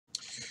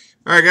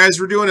All right, guys,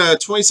 we're doing a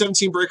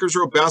 2017 Breakers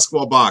Rowe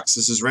basketball box.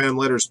 This is random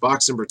letters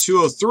box number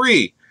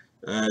 203.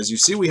 As you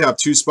see, we have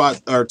two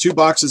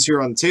boxes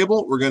here on the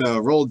table. We're going to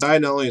roll a die,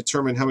 not only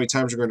determine how many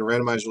times we're going to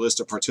randomize your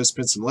list of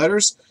participants and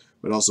letters,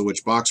 but also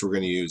which box we're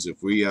going to use.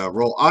 If we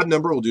roll odd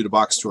number, we'll do the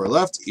box to our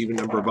left, even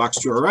number box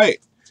to our right.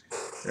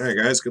 All right,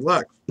 guys, good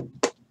luck. All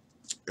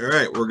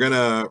right, we're going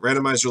to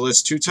randomize your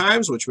list 2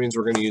 times, which means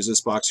we're going to use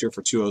this box here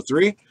for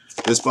 203.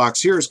 This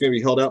box here is going to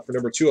be held out for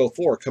number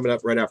 204, coming up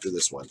right after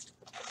this one.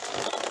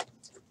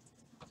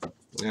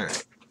 All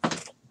right.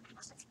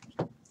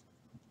 All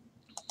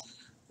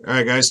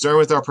right, guys, starting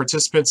with our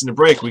participants in the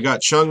break. We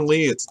got Chung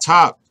Lee at the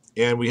top,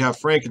 and we have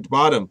Frank at the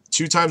bottom.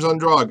 2 times on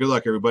draw. Good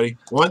luck, everybody.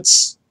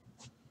 Once,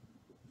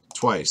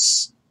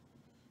 twice.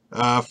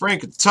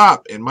 Frank at the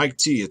top, and Mike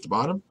T at the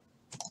bottom.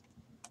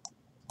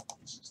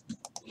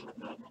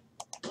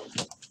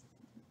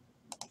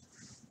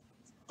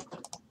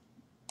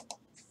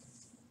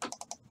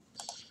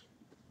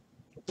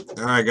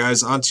 All right,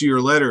 guys, on to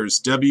your letters.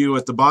 W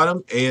at the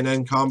bottom, A and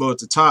N combo at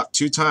the top.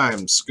 2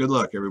 times. Good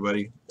luck,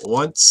 everybody.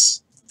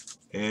 Once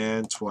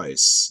and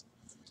twice.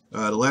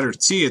 The letter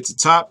T at the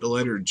top, the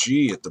letter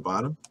G at the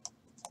bottom.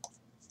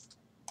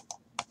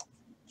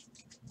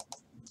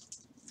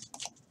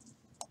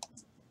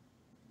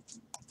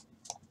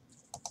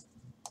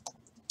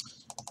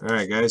 All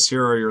right, guys,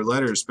 here are your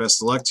letters.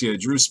 Best of luck to you.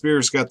 Drew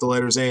Spears got the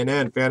letters A and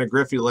N. Fanta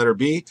Griffey, the letter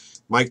B.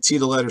 Mike T,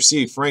 the letter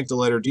C. Frank, the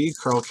letter D.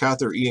 Carl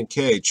Cather, E and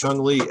K.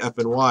 Chung Lee, F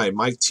and Y.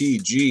 Mike T,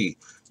 G.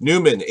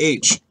 Newman,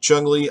 H.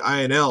 Chung Lee,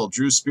 I and L.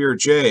 Drew Spear,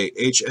 J.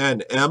 H,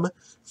 N, M.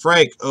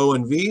 Frank, O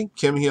and V.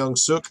 Kim Hyung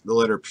Suk, the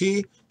letter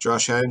P.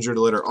 Josh Haninger,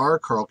 the letter R.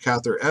 Carl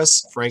Cather,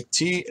 S. Frank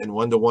T, and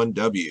 1-1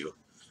 W.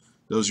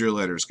 Those are your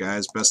letters,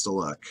 guys. Best of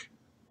luck.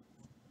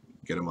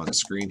 Get them on the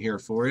screen here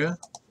for you.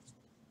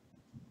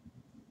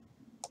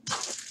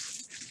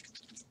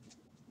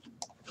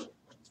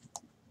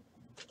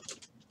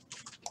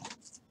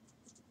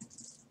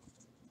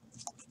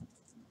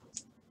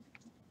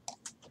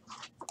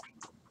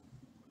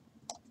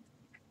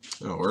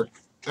 That'll work.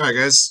 All right,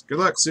 guys. Good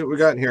luck. See what we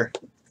got in here.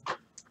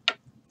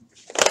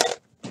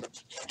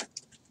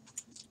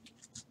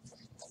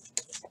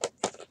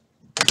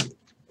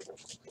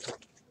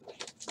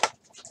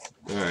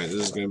 All right, this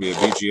is going to be a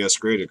BGS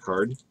graded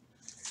card.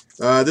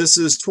 This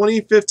is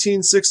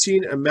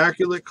 2015-16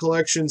 Immaculate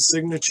Collection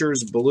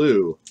Signatures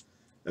Blue,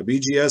 a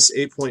BGS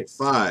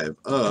 8.5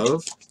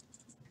 of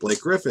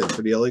Blake Griffin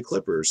for the LA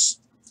Clippers.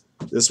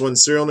 This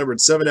one's serial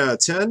numbered 7 out of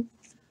 10.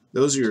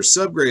 Those are your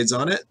subgrades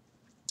on it.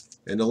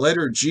 And the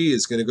letter G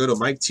is going to go to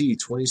Mike T,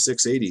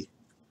 2680.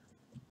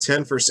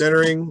 10 for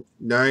centering,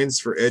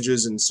 9s for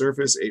edges and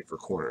surface, 8 for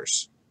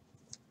corners.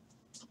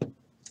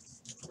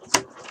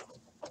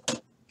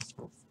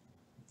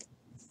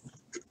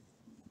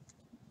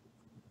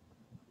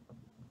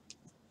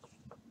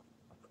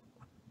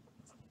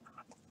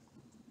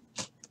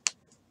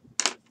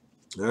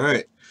 All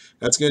right,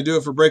 that's going to do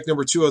it for break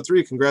number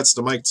 203. Congrats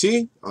to Mike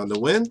T on the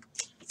win.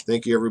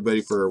 Thank you, everybody,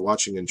 for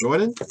watching and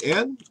joining.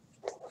 And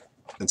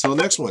until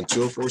next one,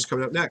 204 is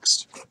coming up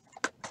next.